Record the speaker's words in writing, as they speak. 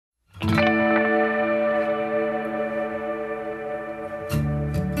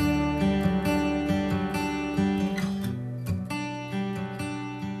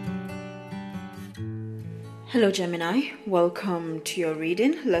Hello Gemini, welcome to your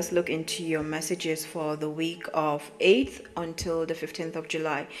reading. Let's look into your messages for the week of 8th until the 15th of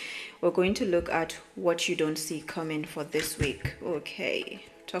July. We're going to look at what you don't see coming for this week. Okay,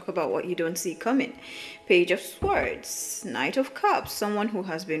 talk about what you don't see coming. Page of Swords, Knight of Cups, someone who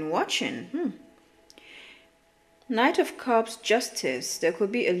has been watching. Knight of Cups, Justice. There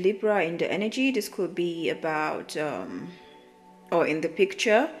could be a Libra in the energy. This could be about, or in the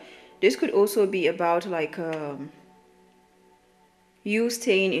picture. This could also be about like you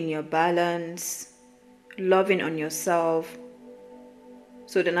staying in your balance, loving on yourself.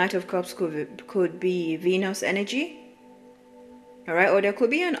 So the Knight of Cups could be Venus energy. All right, or there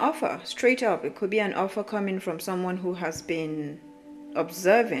could be an offer, straight up. It could be an offer coming from someone who has been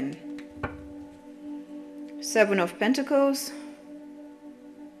observing. Seven of Pentacles.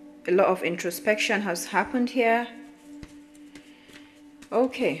 A lot of introspection has happened here.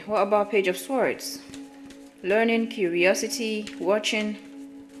 Okay, what about Page of Swords? Learning, curiosity, watching.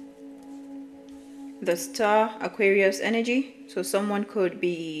 The Star, Aquarius energy. So someone could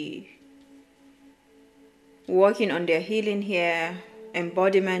be working on their healing here,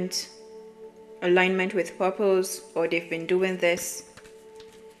 embodiment, alignment with purpose, or they've been doing this.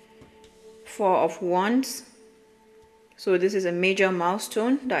 Four of Wands. So this is a major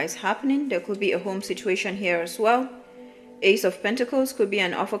milestone that is happening. There could be a home situation here as well. Ace of Pentacles could be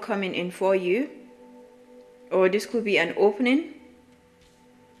an offer coming in for you, or this could be an opening.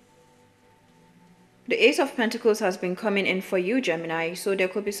 The Ace of Pentacles has been coming in for you, Gemini, so there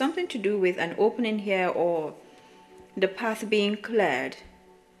could be something to do with an opening here or the path being cleared.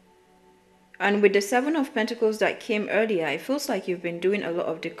 And with the Seven of Pentacles that came earlier, it feels like you've been doing a lot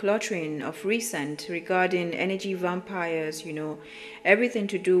of decluttering of recent regarding energy vampires, you know, everything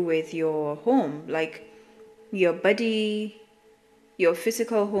to do with your home, like your body, your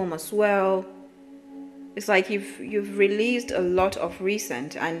physical home as well. It's like you've released a lot of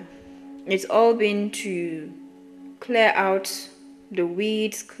recent, and it's all been to clear out the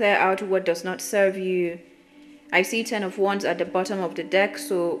weeds, clear out what does not serve you. I see 10 of Wands at the bottom of the deck.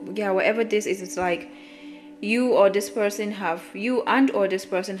 So yeah, whatever this is, it's like you and or this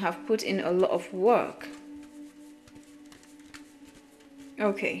person have put in a lot of work.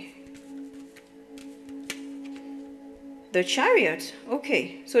 Okay. The Chariot.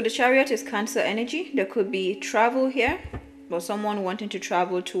 Okay, so the Chariot is Cancer energy. There could be travel here, or someone wanting to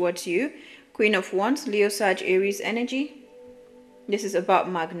travel towards you. Queen of Wands, Leo, Sag, Aries energy. This is about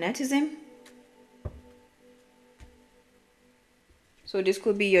magnetism. So this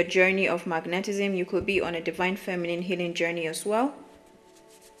could be your journey of magnetism. You could be on a divine feminine healing journey as well.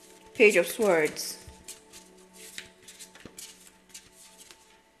 Page of Swords.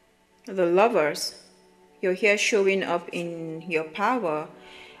 The Lovers. You're here showing up in your power.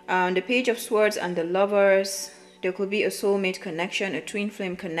 The Page of Swords and the Lovers. There could be a soulmate connection, a twin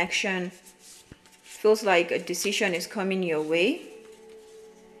flame connection. Feels like a decision is coming your way.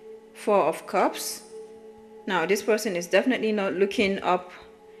 Four of Cups. Now, this person is definitely not looking up.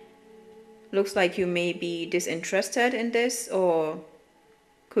 Looks like you may be disinterested in this, or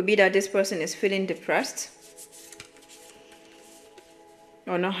could be that this person is feeling depressed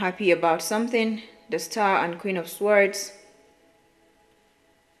or not happy about something. The Star and Queen of Swords.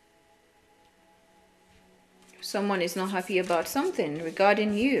 Someone is not happy about something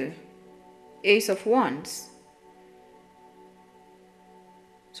regarding you. Ace of Wands.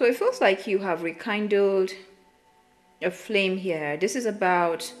 So it feels like you have rekindled a flame here. This is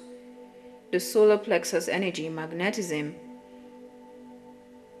about the solar plexus energy, magnetism.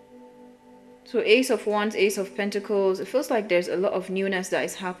 So Ace of Wands, Ace of Pentacles, it feels like there's a lot of newness that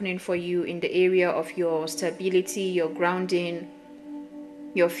is happening for you in the area of your stability, your grounding,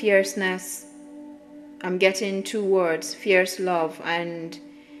 your fierceness. I'm getting two words, fierce love, and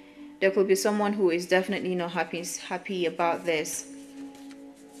there could be someone who is definitely not happy about this.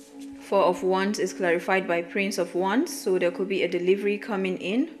 Four of Wands is clarified by Prince of Wands, so there could be a delivery coming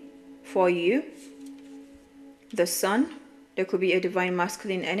in for you. The Sun. There could be a divine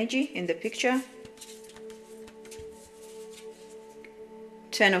masculine energy in the picture.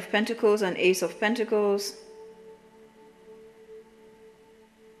 10 of Pentacles and Ace of Pentacles.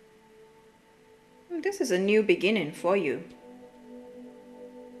 This is a new beginning for you.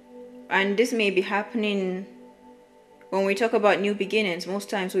 And this may be happening when we talk about new beginnings. Most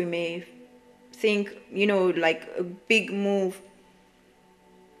times we may think, you know, like a big move.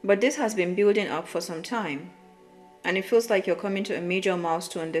 But this has been building up for some time. And it feels like you're coming to a major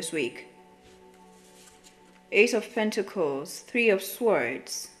milestone this week. Ace of Pentacles, Three of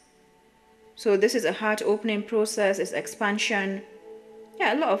Swords. So this is a heart opening process, it's expansion.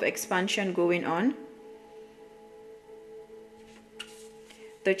 Yeah, a lot of expansion going on.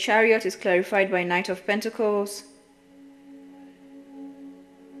 The Chariot is clarified by Knight of Pentacles.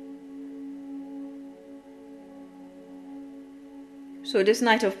 So this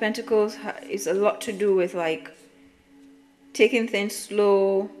Knight of Pentacles is a lot to do with like taking things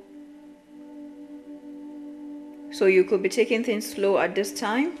slow. So you could be taking things slow at this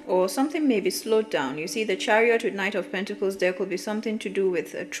time, or something may be slowed down. You see the Chariot with Knight of Pentacles, there could be something to do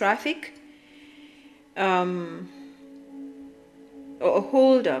with traffic, or a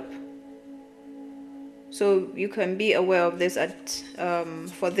hold up. So you can be aware of this at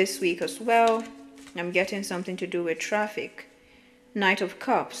for this week as well. I'm getting something to do with traffic. Knight of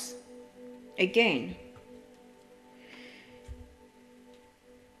Cups again.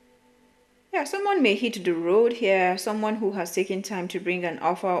 Yeah, someone may hit the road here, someone who has taken time to bring an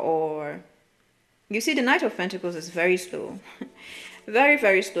offer, or you see the Knight of Pentacles is very slow. Very,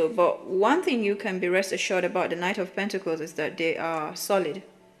 very slow. But one thing you can be rest assured about the Knight of Pentacles is that they are solid.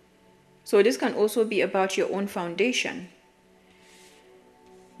 So this can also be about your own foundation.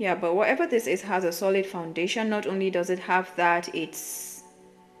 Yeah, but whatever this is has a solid foundation. Not only does it have that,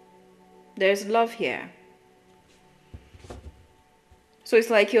 there's love here. So it's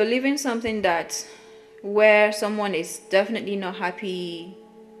like you're living something that where someone is definitely not happy.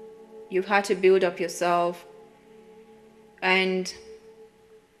 You've had to build up yourself. And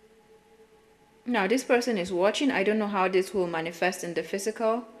now this person is watching. I don't know how this will manifest in the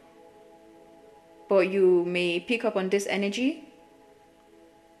physical, but you may pick up on this energy.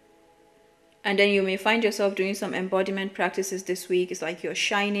 And then you may find yourself doing some embodiment practices this week. It's like you're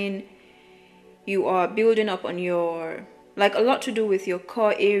shining. You are building up on your, like a lot to do with your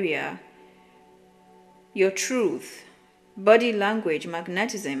core area, your truth, body language,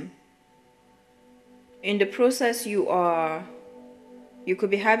 magnetism. In the process, you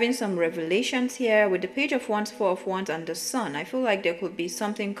could be having some revelations here with the Page of Wands, Four of Wands, and the Sun. I feel like there could be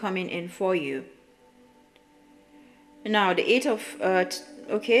something coming in for you. Now, the Eight of,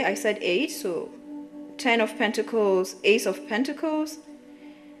 okay, I said 8, so 10 of Pentacles, Ace of Pentacles.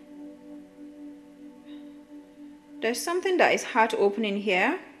 There's something that is heart opening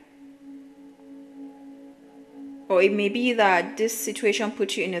here. Or it may be that this situation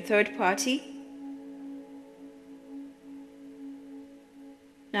puts you in a third party.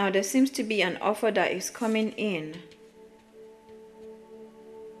 Now there seems to be an offer that is coming in.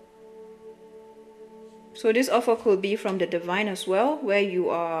 So this offer could be from the divine as well, where you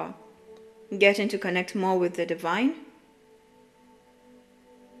are getting to connect more with the divine.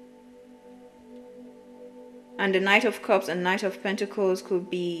 And the Knight of Cups and Knight of Pentacles could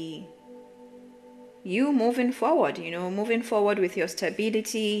be you moving forward, you know, moving forward with your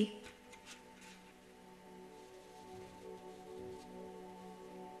stability.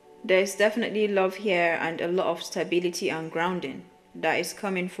 There's definitely love here and a lot of stability and grounding that is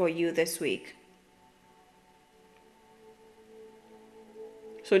coming for you this week.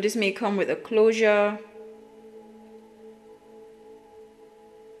 So this may come with a closure.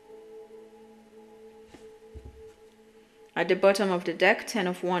 At the bottom of the deck, 10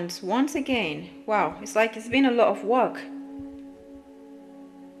 of Wands. Once again, wow, it's like it's been a lot of work.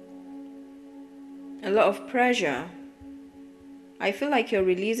 A lot of pressure. I feel like you're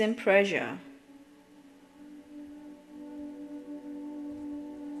releasing pressure.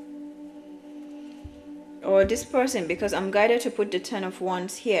 Or this person, because I'm guided to put the 10 of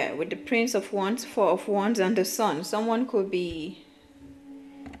Wands here with the Prince of Wands, Four of Wands, and the Sun. Someone could be,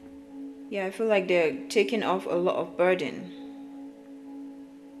 yeah, I feel like they're taking off a lot of burden.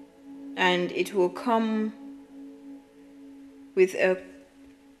 And it will come with a,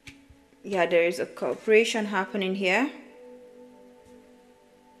 yeah, there is a cooperation happening here.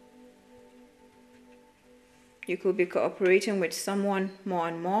 You could be cooperating with someone more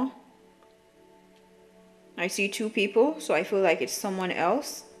and more. I see 2 people, so I feel like it's someone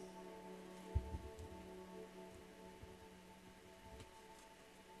else.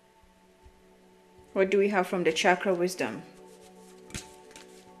 What do we have from the chakra wisdom?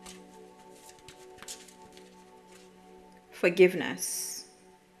 Forgiveness.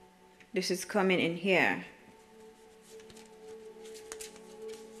 This is coming in here.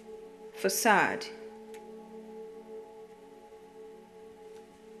 Facade.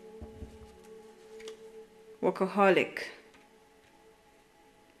 Workaholic.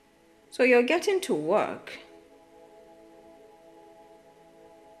 So you're getting to work.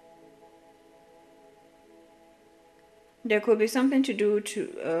 There could be something to do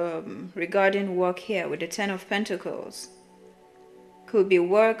regarding work here with the 10 of Pentacles. Could be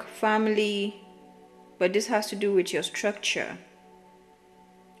work, family, but this has to do with your structure.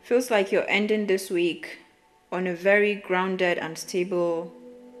 Feels like you're ending this week on a very grounded and stable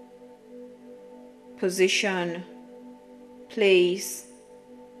position, place.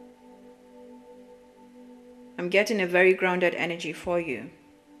 I'm getting a very grounded energy for you.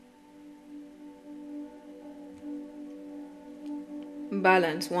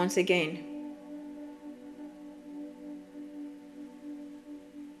 Balance once again.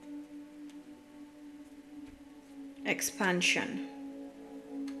 Expansion.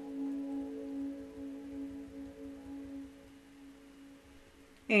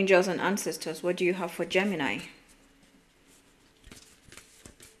 Angels and ancestors, what do you have for Gemini?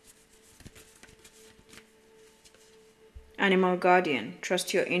 Animal guardian,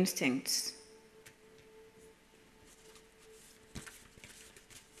 trust your instincts.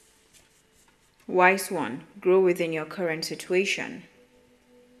 Wise one, grow within your current situation.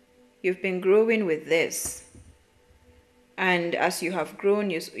 You've been growing with this. And as you have grown,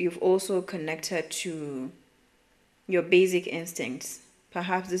 you've also connected to your basic instincts.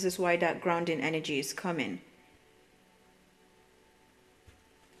 Perhaps this is why that grounding energy is coming.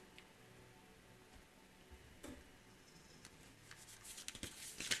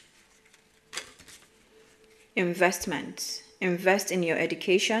 Investment. Invest in your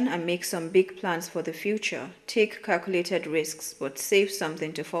education and make some big plans for the future. Take calculated risks, but save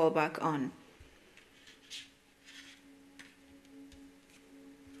something to fall back on.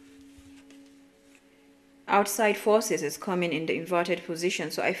 Outside forces is coming in the inverted position.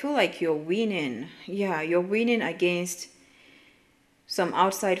 So I feel like you're winning. Yeah, you're winning against some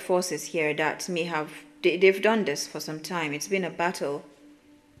outside forces here that may have... They've done this for some time. It's been a battle.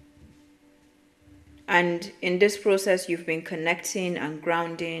 And in this process, you've been connecting and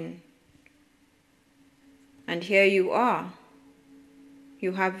grounding. And here you are.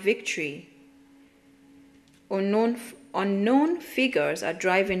 You have victory. Unknown figures are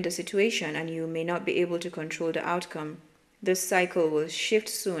driving the situation and you may not be able to control the outcome. This cycle will shift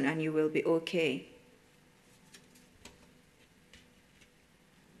soon and you will be okay.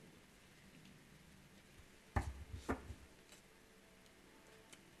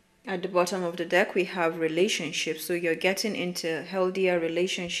 At the bottom of the deck, we have relationships. So you're getting into healthier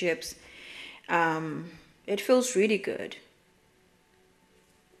relationships. It feels really good.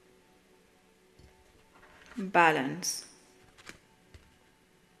 Balance.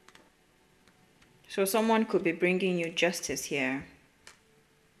 So someone could be bringing you justice here.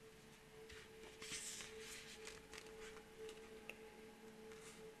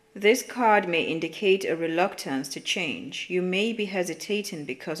 This card may indicate a reluctance to change. You may be hesitating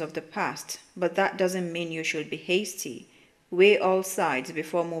because of the past, but that doesn't mean you should be hasty. Weigh all sides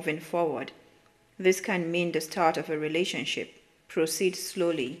before moving forward. This can mean the start of a relationship. Proceed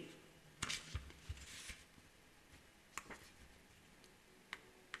slowly.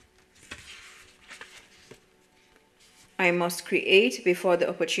 I must create before the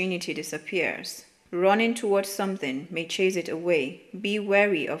opportunity disappears. Running towards something may chase it away. Be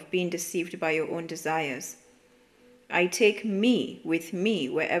wary of being deceived by your own desires. I take me with me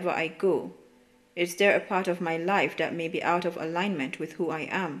wherever I go. Is there a part of my life that may be out of alignment with who I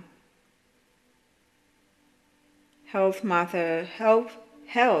am? Health matters.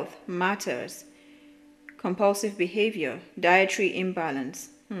 Compulsive behavior, dietary imbalance,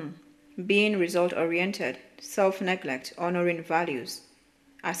 being result-oriented, self-neglect, honoring values,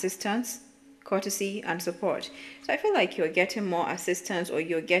 assistance, courtesy, and support. So I feel like you're getting more assistance, or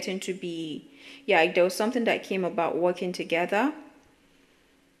you're getting to be, there was something that came about working together,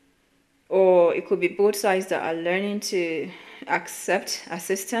 or it could be both sides that are learning to accept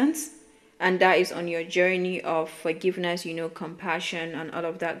assistance, and that is on your journey of forgiveness, compassion, and all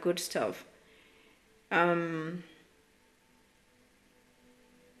of that good stuff.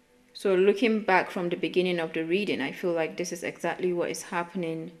 So looking back from the beginning of the reading, I feel like this is exactly what is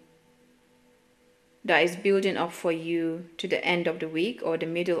happening, that is building up for you to the end of the week or the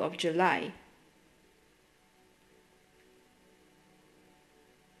middle of July.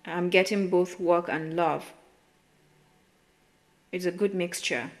 I'm getting both work and love. It's a good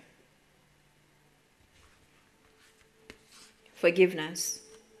mixture. Forgiveness.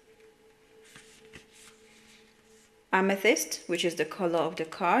 Amethyst, which is the color of the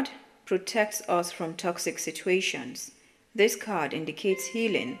card, protects us from toxic situations. This card indicates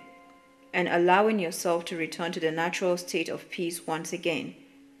healing and allowing yourself to return to the natural state of peace once again.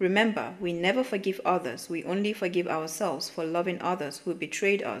 Remember, we never forgive others. We only forgive ourselves for loving others who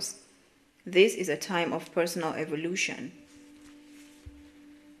betrayed us. This is a time of personal evolution.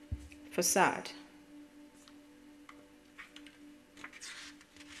 Facade.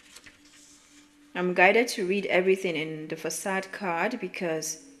 I'm guided to read everything in the facade card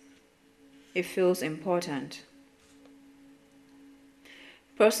because it feels important.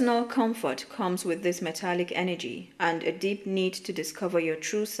 Personal comfort comes with this metallic energy and a deep need to discover your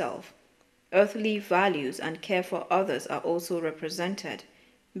true self. Earthly values and care for others are also represented.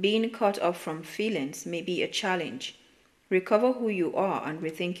 Being cut off from feelings may be a challenge. Recover who you are and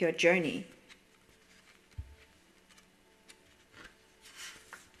rethink your journey.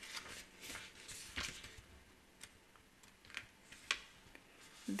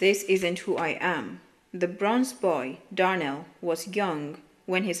 This isn't who I am. The bronze boy, Darnell, was young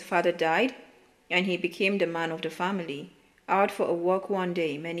when his father died, and he became the man of the family. Out for a walk one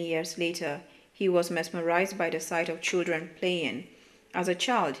day, many years later, he was mesmerized by the sight of children playing. As a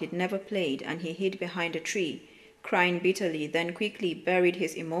child, he'd never played, and he hid behind a tree, crying bitterly, then quickly buried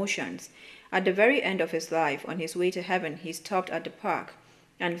his emotions. At the very end of his life, on his way to heaven, he stopped at the park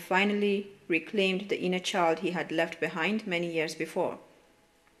and finally reclaimed the inner child he had left behind many years before.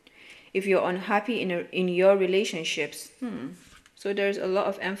 If you're unhappy in your relationships, so there's a lot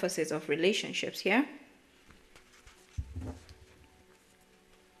of emphasis of relationships here.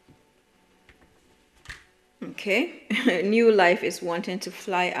 Okay, new life is wanting to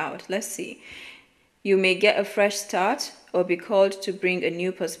fly out. Let's see. You may get a fresh start or be called to bring a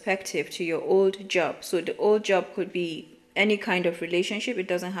new perspective to your old job. So the old job could be any kind of relationship. It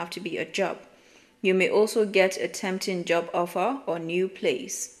doesn't have to be a job. You may also get a tempting job offer or new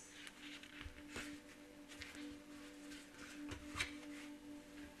place.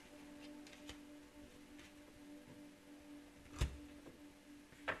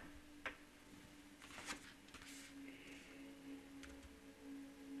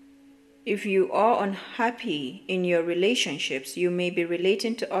 If you are unhappy in your relationships, you may be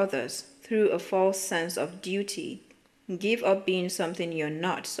relating to others through a false sense of duty. Give up being something you're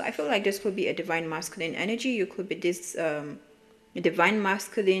not. So I feel like this could be a divine masculine energy. You could be this divine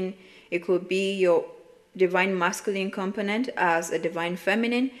masculine. It could be your divine masculine component as a divine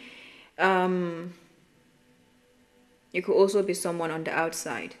feminine. It could also be someone on the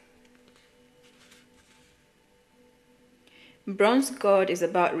outside. Bronze God is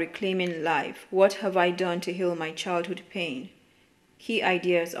about reclaiming life. What have I done to heal my childhood pain? Key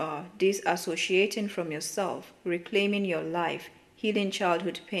ideas are disassociating from yourself, reclaiming your life, healing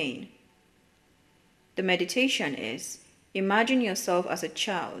childhood pain. The meditation is, imagine yourself as a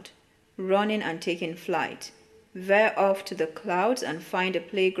child, running and taking flight. Veer off to the clouds and find a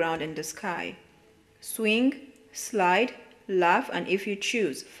playground in the sky. Swing, slide, laugh, and if you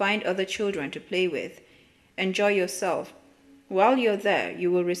choose, find other children to play with. Enjoy yourself. While you're there, you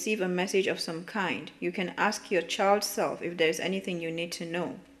will receive a message of some kind. You can ask your child self if there is anything you need to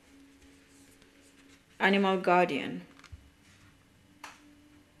know. Animal guardian.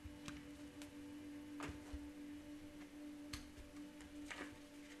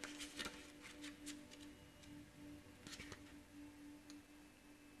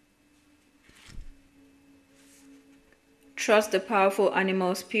 Trust the powerful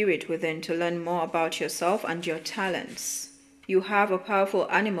animal spirit within to learn more about yourself and your talents. You have a powerful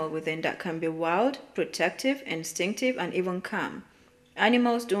animal within that can be wild, protective, instinctive, and even calm.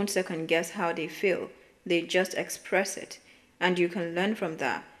 Animals don't second guess how they feel. They just express it. And you can learn from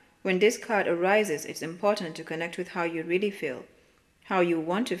that. When this card arises, it's important to connect with how you really feel, how you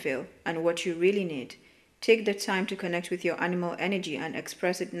want to feel, and what you really need. Take the time to connect with your animal energy and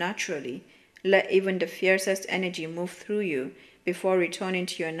express it naturally. Let even the fiercest energy move through you before returning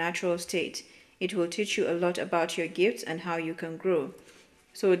to your natural state. It will teach you a lot about your gifts and how you can grow.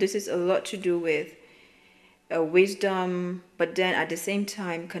 So this is a lot to do with wisdom, but then at the same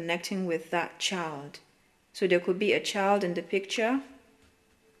time connecting with that child. So there could be a child in the picture,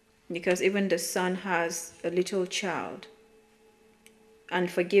 because even the sun has a little child. And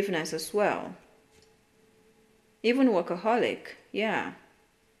forgiveness as well. Even workaholic, yeah.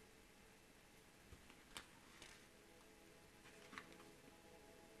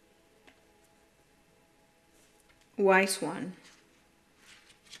 Wise one.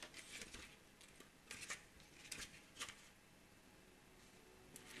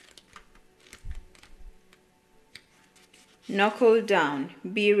 Knuckle down,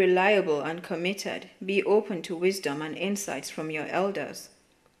 be reliable and committed, be open to wisdom and insights from your elders.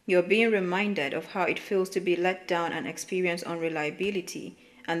 You're being reminded of how it feels to be let down and experience unreliability,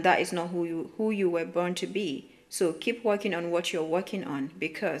 and that is not who you were born to be. So keep working on what you're working on,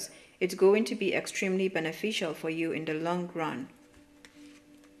 because it's going to be extremely beneficial for you in the long run.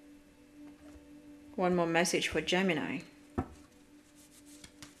 One more message for Gemini.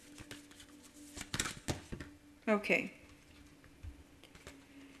 Okay.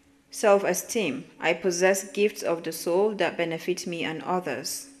 Self-esteem. I possess gifts of the soul that benefit me and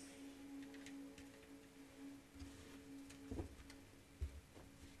others.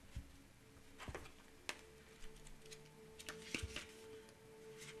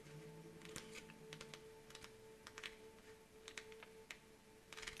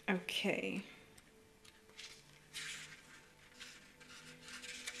 Okay.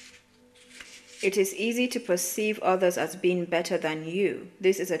 It is easy to perceive others as being better than you.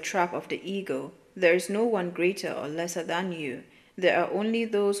 This is a trap of the ego. There is no one greater or lesser than you. There are only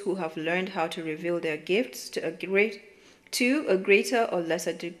those who have learned how to reveal their gifts to a greater or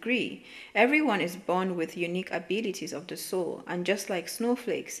lesser degree. Everyone is born with unique abilities of the soul, and just like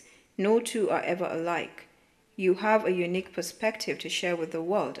snowflakes, no two are ever alike. You have a unique perspective to share with the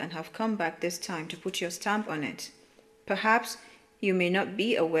world and have come back this time to put your stamp on it. Perhaps you may not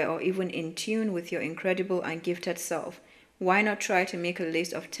be aware or even in tune with your incredible and gifted self. Why not try to make a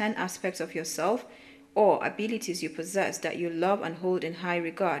list of 10 aspects of yourself or abilities you possess that you love and hold in high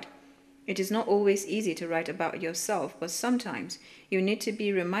regard? It is not always easy to write about yourself, but sometimes you need to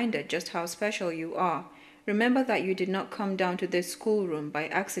be reminded just how special you are. Remember that you did not come down to this schoolroom by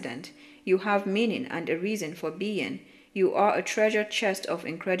accident. You have meaning and a reason for being. You are a treasure chest of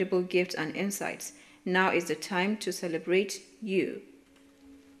incredible gifts and insights. Now is the time to celebrate you.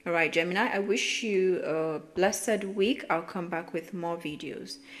 All right, Gemini, I wish you a blessed week. I'll come back with more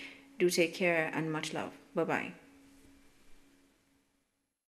videos. Do take care and much love. Bye-bye.